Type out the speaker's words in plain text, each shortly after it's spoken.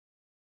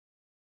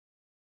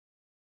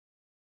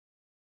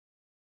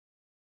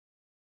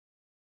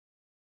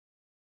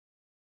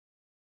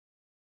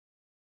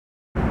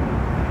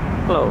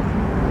Hello,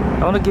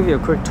 I want to give you a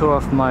quick tour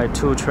of my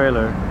tool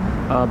trailer.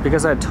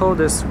 Because I towed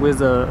this with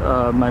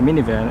my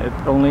minivan, it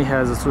only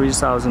has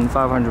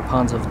 3,500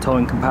 pounds of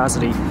towing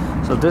capacity.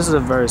 So this is a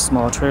very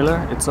small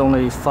trailer. It's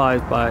only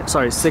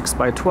 6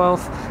 by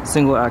 12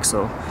 single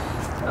axle.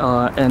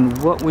 And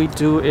what we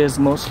do is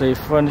mostly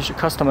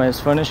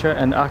customized furniture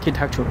and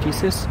architectural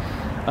pieces.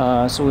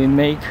 So we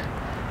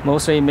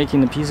mostly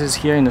making the pieces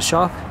here in the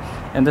shop.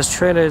 And this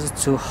trailer is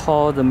to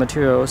haul the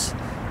materials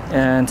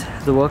and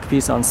the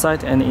workpiece on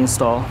site and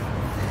install.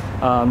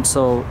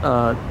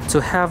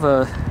 To have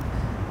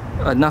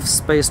enough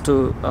space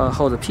to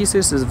hold the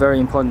pieces is very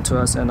important to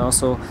us, and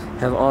also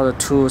have all the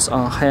tools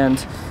on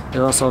hand is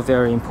also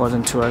very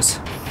important to us.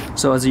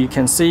 So as you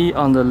can see,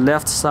 on the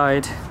left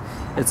side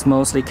it's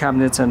mostly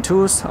cabinets and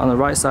tools. On the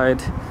right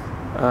side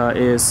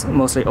is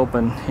mostly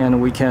open,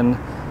 and we can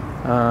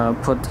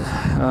put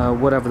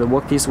whatever the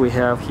workpiece we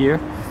have here.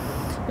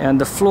 And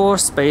the floor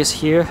space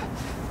here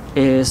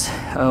is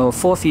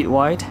 4 feet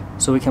wide,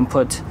 so we can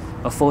put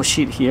a full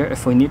sheet here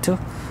if we need to.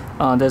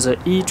 There's an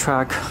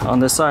E-track on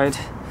the side,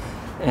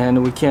 and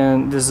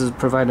this is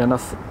provide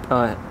enough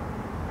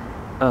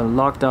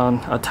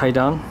lockdown, tie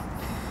down.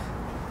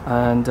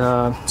 And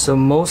so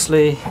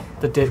mostly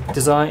the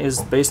design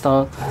is based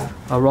on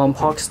Ron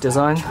Paulk's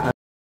design.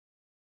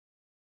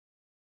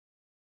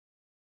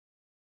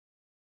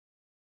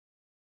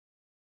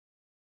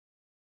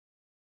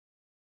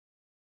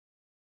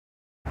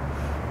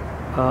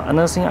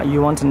 Another thing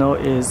you want to know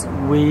is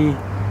we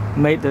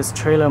made this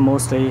trailer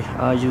mostly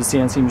use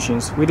CNC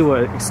machines. We do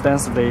it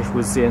extensively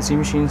with CNC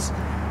machines.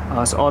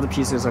 So all the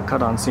pieces are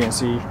cut on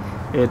CNC.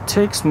 It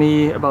takes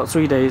me about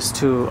 3 days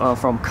to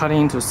from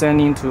cutting to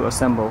sanding to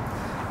assemble.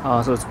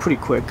 So it's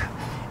pretty quick.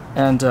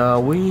 And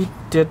we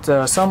did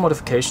some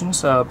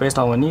modifications based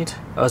on our need.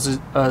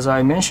 As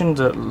I mentioned,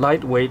 the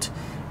lightweight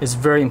is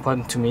very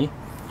important to me.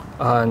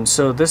 And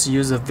so this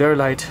uses very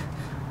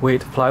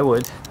lightweight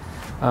plywood.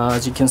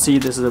 As you can see,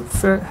 this is a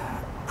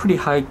pretty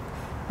high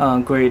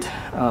grade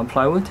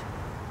plywood.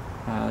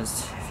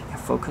 If you can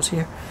focus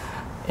here.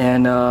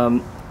 And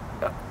not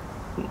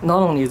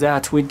only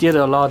that, we did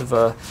a lot of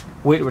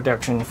weight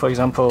reduction. For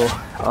example,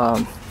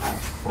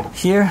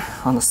 here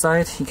on the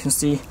side you can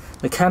see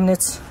the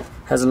cabinets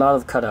has a lot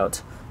of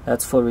cutout.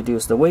 That's for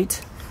reduce the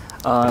weight.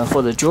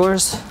 For the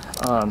drawers,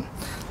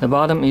 the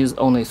bottom is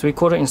only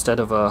 3/4 instead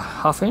of a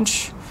 1/2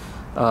 inch.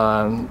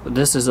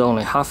 This is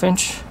only 1/2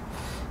 inch.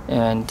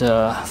 And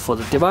for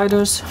the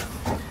dividers,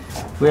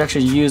 we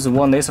actually use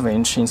 1/8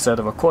 inch instead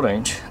of a 1/4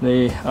 inch.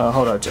 They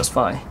hold out just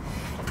fine.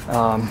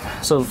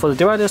 So for the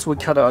dividers, we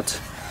cut out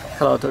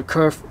the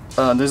curve.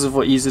 This is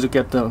for easy to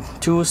get the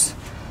tools,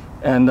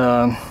 and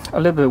a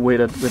little bit weight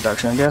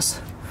reduction, I guess.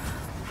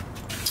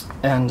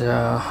 And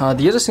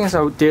the other things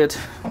I did,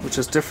 which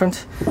is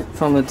different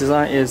from the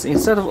design, is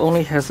instead of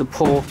only has the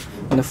pole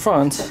in the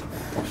front,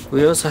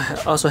 we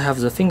also have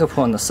the finger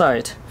pole on the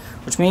side,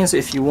 which means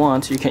if you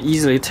want, you can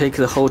easily take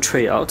the whole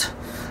tray out.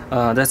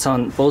 That's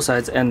on both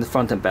sides, and the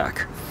front and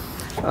back.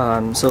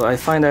 So I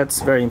find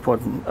that's very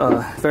important,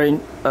 very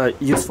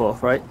useful,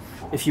 right?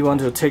 If you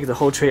want to take the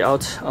whole tray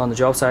out on the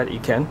job site, you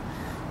can.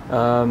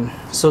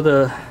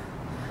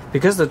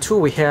 Because the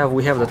tool we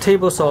have the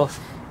table saw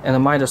and the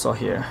miter saw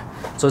here.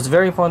 So it's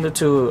very important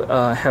to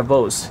have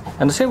both.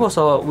 And the table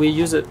saw, we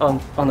use it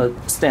on a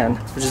stand,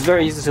 which is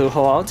very easy to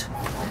hold out.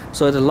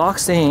 So it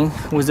locks in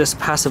with this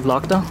passive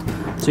lockdown.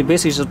 So you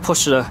basically just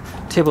push the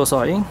table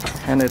saw in,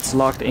 and it's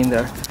locked in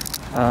there.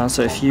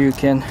 So if you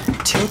can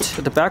tilt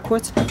it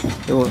backwards,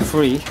 it will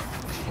free.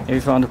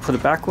 If you want to put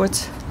it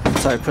backwards,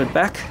 put it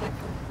back,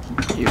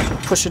 you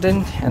push it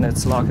in, and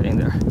it's locked in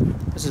there.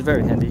 This is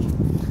very handy.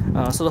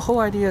 So the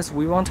whole idea is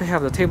we want to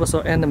have the table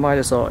saw and the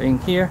miter saw in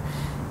here,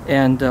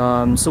 and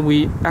so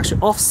we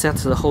actually offset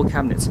the whole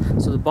cabinets.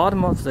 So the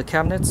bottom of the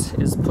cabinets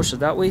is pushed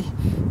that way,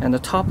 and the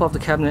top of the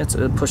cabinets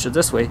is pushed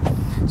this way.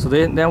 So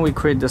then we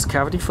create this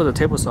cavity for the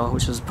table saw,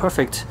 which is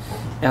perfect,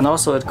 and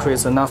also it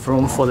creates enough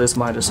room for this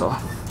miter saw.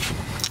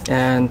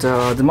 And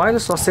the miter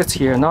saw sits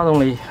here not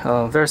only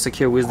very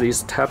secure with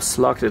these tabs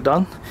locked it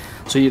down,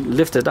 so you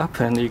lift it up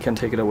and you can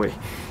take it away.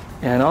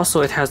 And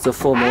also it has the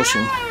full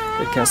motion.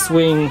 It can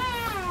swing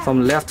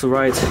from left to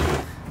right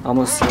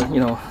almost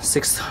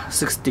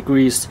 6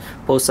 degrees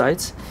both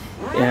sides,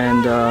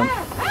 and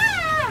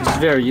it's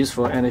very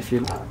useful. And if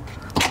you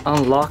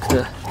unlock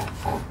the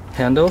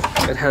handle,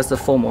 it has the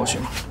full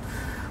motion,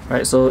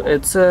 right? So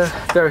it's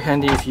very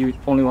handy if you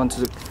only want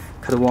to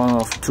cut one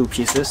of 2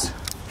 pieces.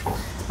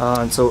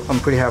 So I'm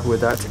pretty happy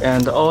with that.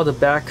 And all the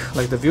back,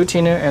 like the view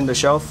thinner and the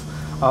shelf,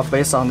 are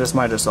based on this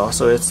miter saw,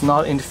 so it's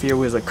not interfere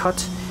with the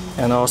cut,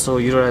 and also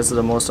utilize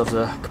the most of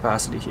the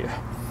capacity here.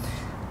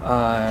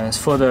 As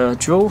for the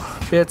drill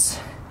bits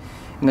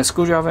and the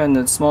screwdriver and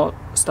the small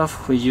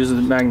stuff, we use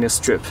the magnet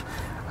strip.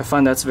 I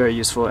find that's very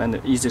useful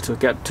and easy to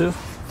get to.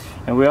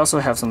 And we also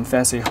have some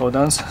fancy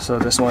hold-ons. So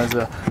this one is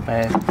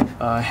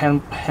a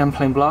hand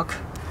plane block,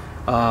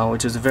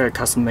 which is very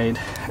custom made.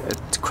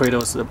 It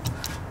cradles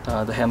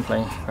the hand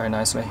plane very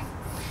nicely.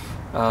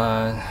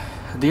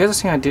 The other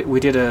thing we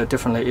did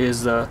differently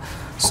is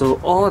So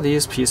all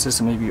these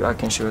pieces, maybe I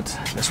can show it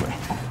this way.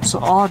 So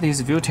all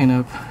these built-in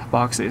up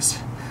boxes,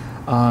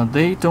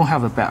 they don't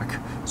have a back.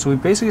 So we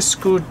basically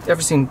screwed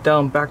everything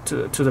down back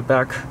to the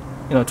back,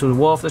 to the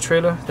wall of the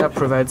trailer. That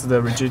provides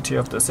the rigidity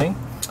of the thing.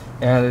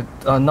 And it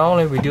not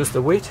only reduces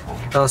the weight,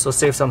 it also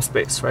saves some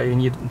space, right?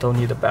 You don't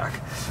need a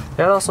back.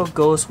 That also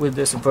goes with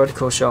this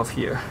vertical shelf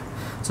here.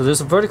 So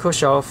this vertical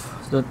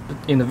shelf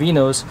in the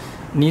V-nose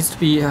needs to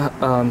be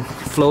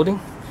floating,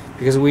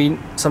 because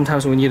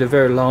sometimes we need a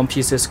very long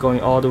pieces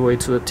going all the way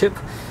to the tip.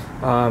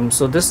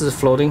 So this is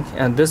floating,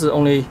 and this is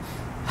only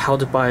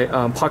held by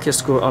pocket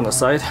screw on the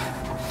side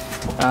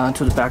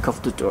to the back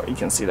of the door. You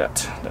can see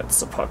that. That's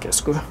the pocket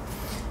screw.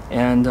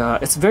 And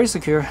it's very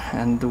secure,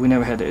 and we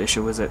never had an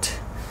issue with it.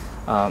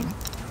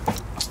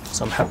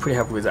 So I'm pretty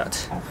happy with that.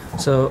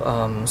 So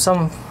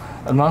some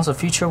amounts of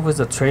feature with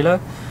the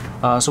trailer.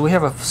 So we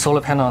have a solar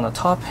panel on the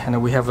top, and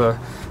then we have a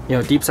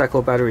deep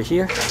cycle battery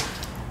here.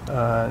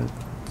 And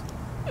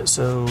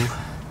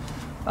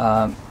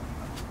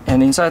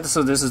inside,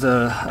 so this is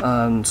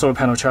the solar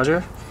panel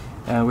charger,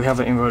 and we have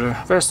an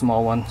inverter, very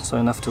small one, so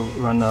enough to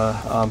run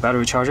a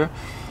battery charger.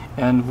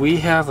 And we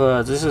have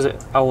this is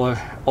our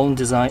own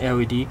design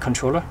LED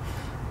controller.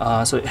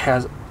 So it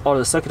has all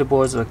the circuit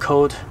boards, the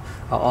code,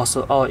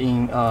 also all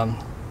in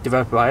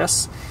developed by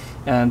us,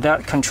 and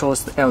that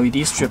controls the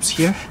LED strips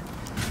here.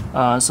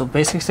 So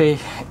basically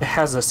it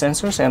has the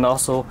sensors, and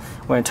also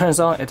when it turns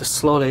on, it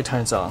slowly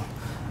turns on.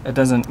 It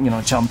doesn't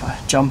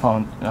jump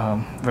on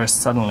very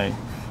suddenly,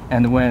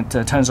 and when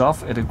it turns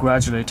off, it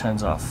gradually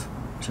turns off,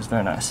 which is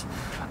very nice.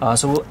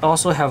 So we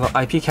also have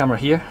an IP camera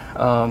here.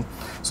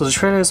 So the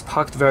trailer is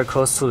parked very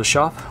close to the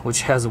shop,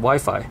 which has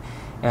Wi-Fi,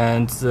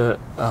 and so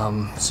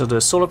the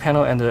solar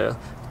panel and the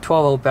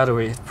 12-volt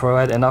battery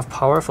provide enough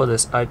power for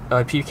this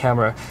IP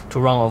camera to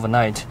run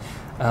overnight.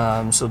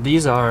 So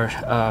these are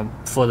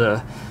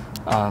for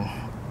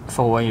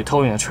when you're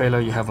towing a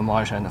trailer, you have a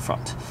monitor in the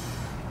front.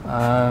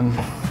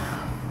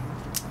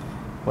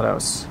 What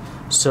else?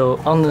 So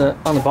on the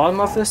bottom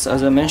of this,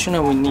 as I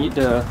mentioned, we need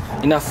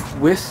enough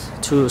width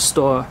to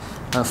store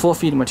 4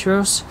 feet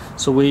materials.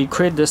 So we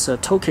create this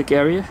toe kick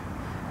area.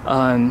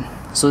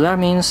 So that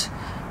means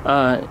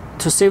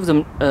to save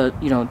them,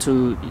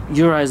 to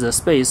utilize the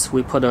space,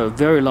 we put a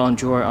very long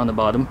drawer on the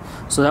bottom.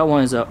 So that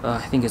one is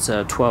I think it's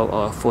a 12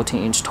 or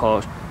 14 inch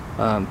tall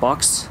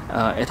box.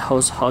 It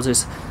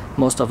houses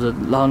most of the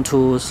long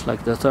tools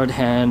like the third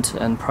hand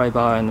and pry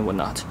bar and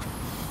whatnot.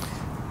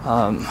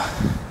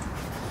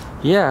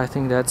 Yeah, I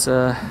think that's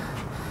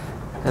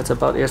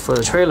about it for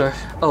the trailer.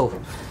 Oh,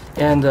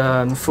 and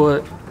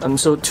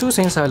so 2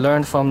 things I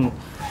learned from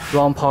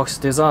Ron Paulk's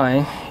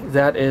design.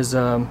 That is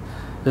the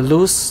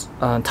loose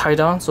tie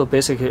down. So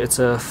basically it's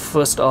a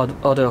first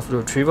order of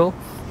retrieval,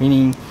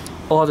 meaning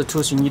all the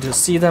tools you need to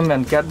see them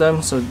and get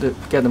them, so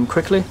get them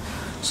quickly.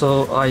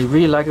 So I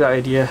really like the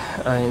idea.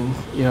 And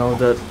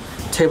the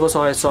table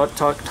saw I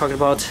talked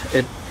about,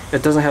 it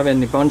doesn't have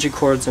any bungee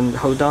cords and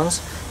hold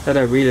downs. That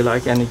I really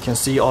like, and you can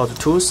see all the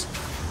tools.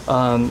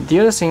 The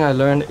other thing I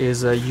learned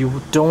is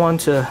you don't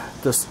want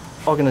this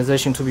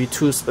organization to be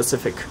too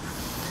specific.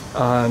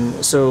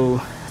 So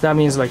that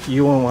means like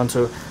you won't want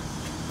to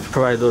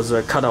provide those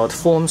cutout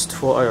forms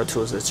for all your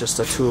tools. It's just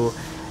a tool.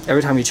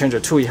 Every time you change a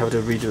tool, you have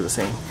to redo the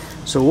thing.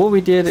 So what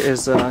we did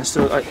is,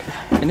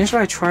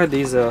 initially I tried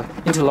these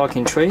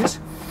interlocking trays.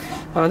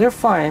 They're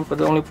fine, but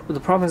the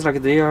problem is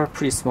like they are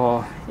pretty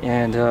small,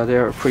 and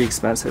they're pretty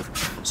expensive.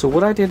 So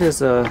what I did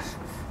is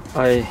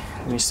I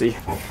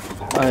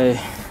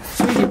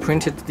 3D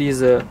printed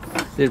these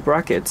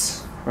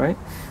brackets, right?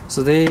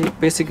 So they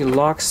basically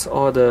locks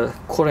all the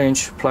 1/4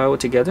 inch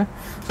plywood together.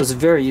 So it's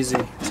very easy.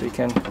 So you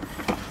can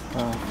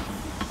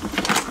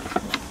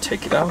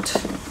take it out.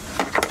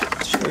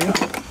 Show you.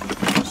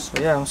 So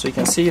yeah, so you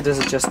can see this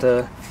is just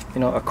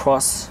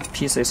across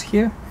pieces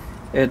here.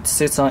 It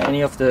sits on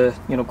any of the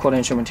 1/4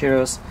 inch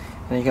materials,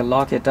 and you can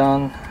lock it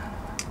down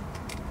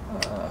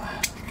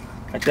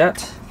like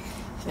that,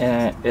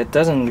 and it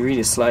doesn't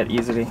really slide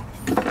easily.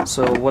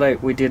 So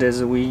what we did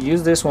is we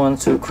use this one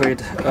to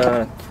create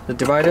the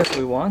dividers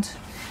we want,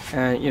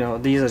 and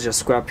these are just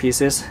scrap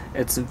pieces.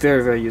 It's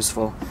very, very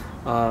useful.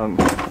 I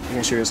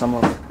can show you some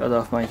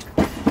of my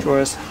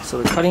drawers.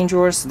 So the cutting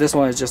drawers, this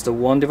one is just a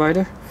one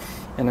divider,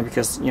 and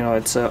because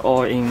it's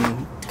all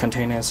in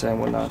containers and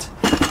whatnot.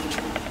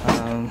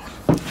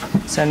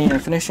 Sanding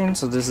and finishing,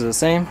 so this is the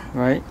same,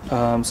 right?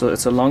 So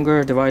it's a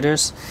longer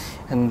dividers,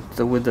 and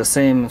with the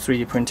same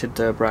 3D printed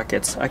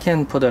brackets. I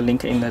can put a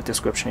link in the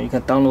description. You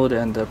can download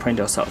and print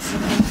yourself.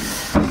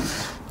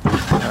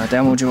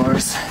 Demo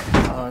drawers.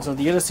 So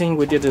the other thing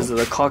we did is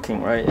the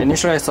caulking, right?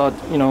 Initially I thought,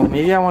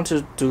 maybe I want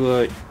to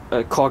do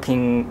a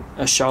caulking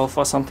shelf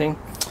or something,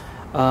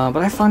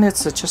 but I find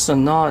it's just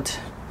not.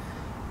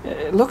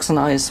 It looks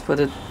nice, but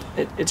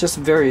it's just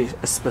very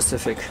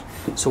specific.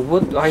 So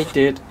what I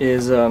did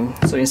is,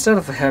 so instead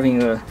of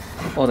having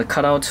all the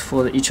cutout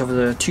for each of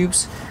the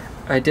tubes,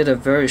 I did a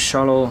very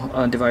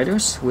shallow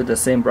dividers with the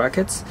same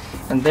brackets,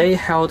 and they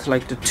held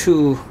like the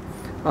 2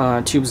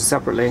 tubes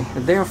separately.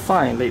 They are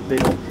fine.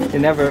 They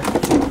never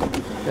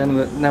then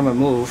will never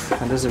move,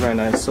 and this is very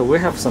nice. So we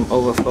have some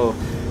overflow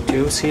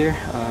tubes here,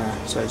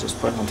 so I just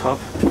put on top.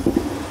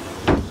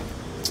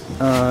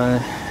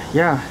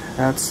 Yeah,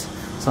 that's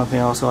something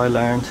also I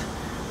learned.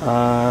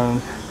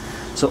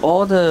 So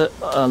all the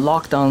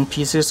lockdown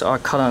pieces are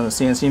cut on the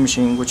CNC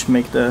machine, which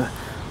made the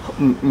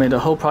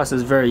whole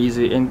process very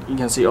easy. And you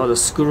can see all the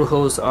screw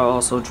holes are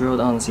also drilled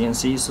on the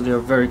CNC, so they're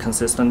very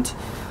consistent.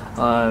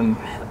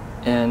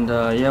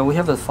 Yeah, we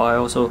have the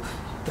file, so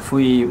if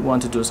we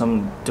want to do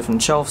some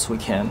different shelves, we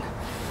can.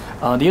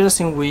 The other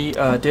thing we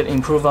did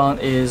improve on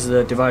is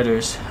the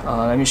dividers.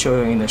 Let me show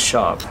you in the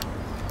shop.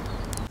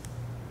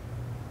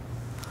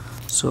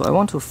 So I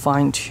want to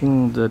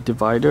fine-tune the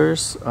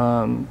dividers.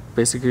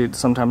 Basically,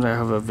 sometimes I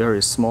have a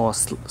very small,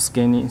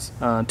 skinny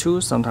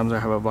tools. Sometimes I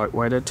have a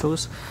wider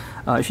tools.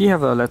 If you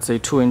have a, let's say,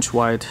 2-inch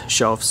wide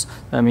shelves,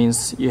 that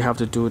means you have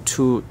to do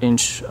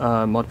 2-inch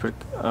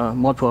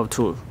multiple of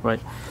 2,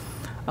 right?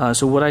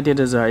 So what I did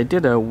is I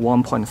did a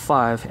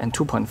 1.5 and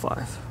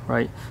 2.5,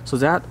 right? So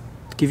that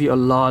give you a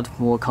lot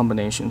more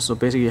combinations. So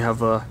basically, you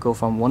have go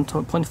from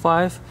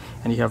 1.5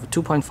 and you have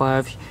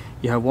 2.5.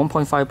 You have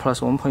 1.5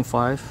 plus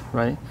 1.5,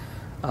 right?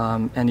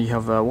 And you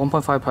have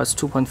 1.5 plus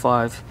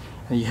 2.5,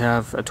 and you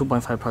have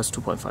 2.5 plus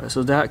 2.5.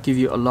 So that gives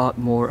you a lot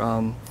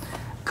more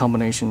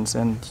combinations,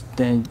 and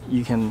then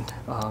you can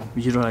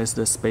utilize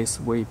the space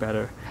way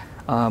better.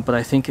 But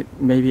I think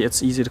maybe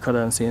it's easy to cut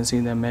on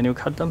CNC than manual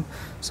cut them.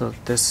 So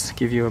this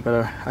gives you a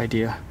better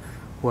idea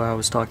what I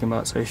was talking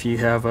about. So if you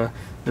have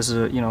this is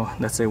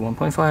let's say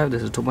 1.5,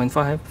 this is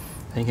 2.5,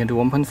 then you can do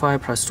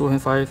 1.5 plus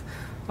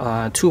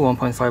 2.5, 2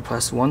 1.5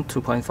 plus 1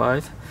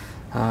 2.5.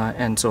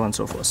 And so on and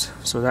so forth.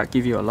 So that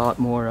gives you a lot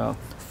more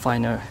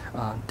finer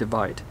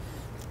divide.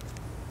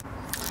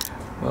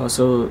 Well,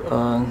 so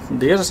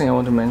the other thing I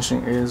want to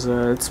mention is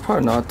it's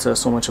probably not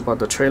so much about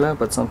the trailer,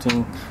 but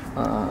something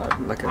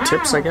like a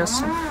tips, I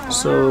guess.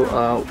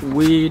 So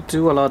we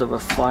do a lot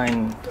of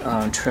fine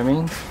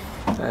trimming,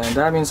 and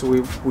that means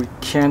we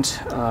can't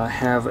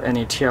have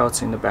any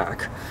tears in the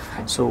back.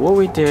 So what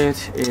we did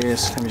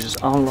is, let me just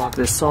unlock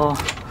this saw.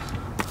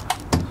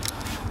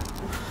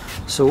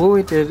 So what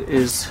we did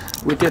is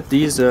we did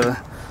these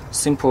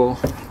simple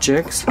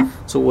jigs.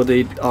 So what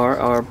they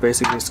are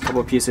basically a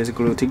couple pieces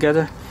glued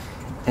together,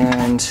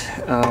 and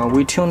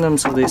we tune them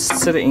so they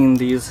sit in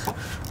these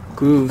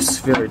grooves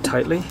very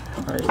tightly.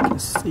 Right, you can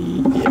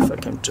see if I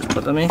can just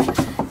put them in,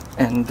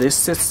 and they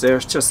sit there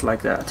just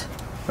like that.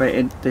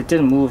 Right, they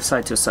didn't move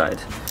side to side.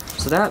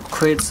 So that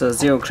creates a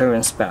zero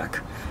clearance back.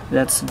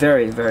 That's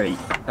very, very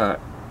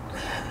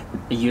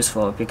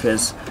useful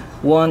because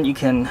one, you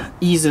can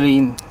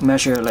easily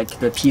measure like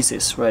the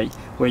pieces, right,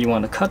 where you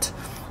want to cut.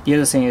 The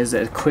other thing is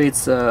that it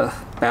creates a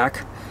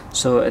back,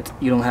 so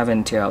you don't have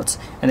any tear outs.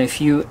 And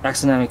if you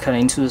accidentally cut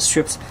into the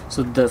strips,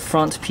 so the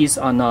front piece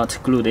are not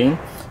glued in,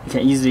 you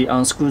can easily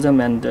unscrew them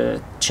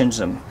and change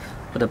them.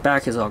 But the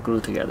back is all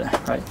glued together,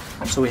 right?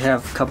 So we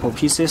have a couple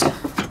pieces.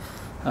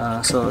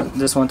 So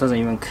this one doesn't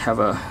even have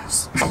a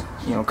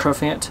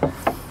curve in it,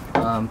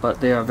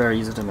 but they are very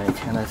easy to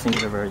make, and I think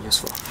they're very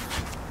useful.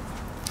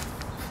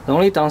 The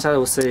only downside I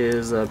would say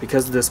is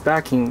because this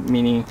backing,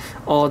 meaning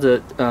all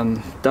the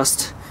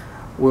dust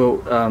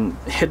will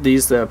hit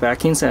these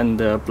backings and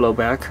blow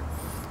back.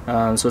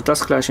 So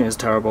dust collection is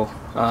terrible.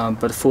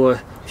 But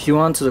if you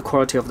want the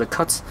quality of the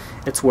cuts,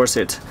 it's worth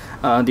it.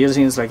 The other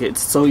thing is like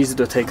it's so easy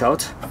to take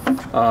out.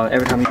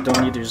 Every time you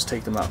don't need to just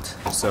take them out.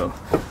 So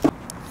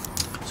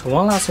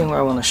one last thing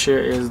I want to share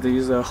is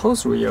these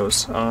hose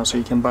reels. So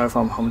you can buy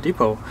from Home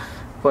Depot.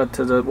 But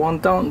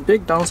the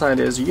big downside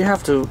is you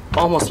have to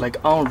almost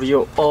like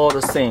unreel all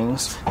the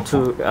things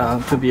to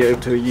be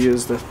able to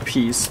use the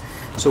piece.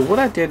 So what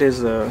I did is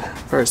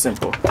very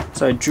simple.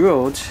 So I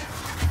drilled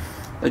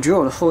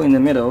a hole in the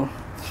middle,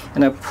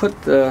 and I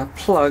put the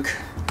plug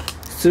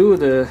through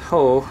the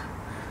hole.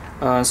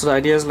 So the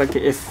idea is like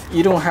if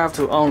you don't have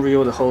to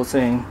unreel the whole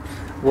thing,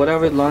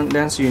 whatever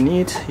length you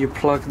need, you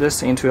plug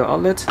this into your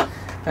outlet,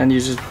 and you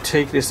just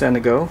take this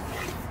and go.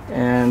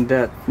 And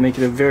that make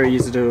it very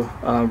easy to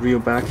reel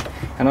back.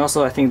 And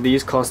also I think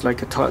these cost like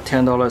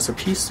 $10 a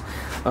piece.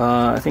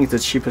 I think the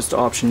cheapest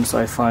options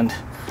I find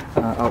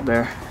out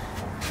there.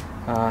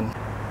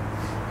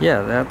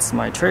 Yeah, that's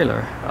my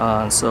trailer.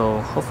 So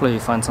hopefully you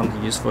find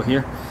something useful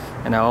here.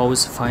 And I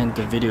always find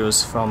the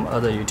videos from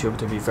other YouTube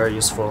to be very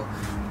useful.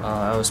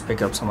 I always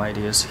pick up some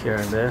ideas here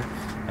and there,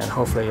 and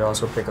hopefully you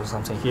also pick up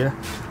something here.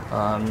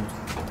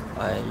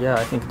 Yeah,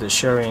 I think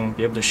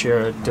be able to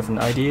share different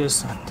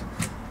ideas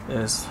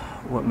is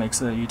what makes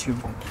the YouTube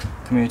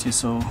community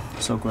so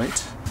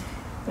great.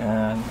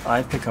 And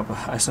I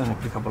certainly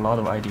pick up a lot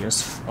of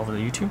ideas over the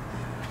YouTube.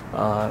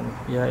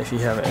 Yeah, if you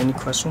have any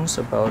questions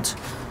about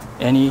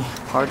any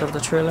part of the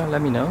trailer,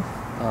 let me know.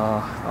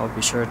 I'll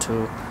be sure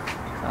to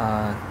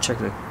check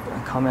the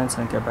comments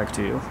and get back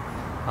to you.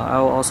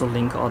 I'll also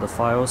link all the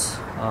files,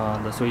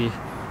 the 3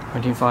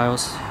 printing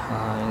files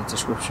in the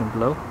description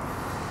below.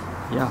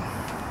 Yeah,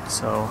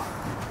 so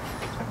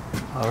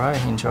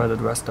alright, enjoy the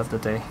rest of the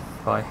day.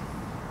 Bye.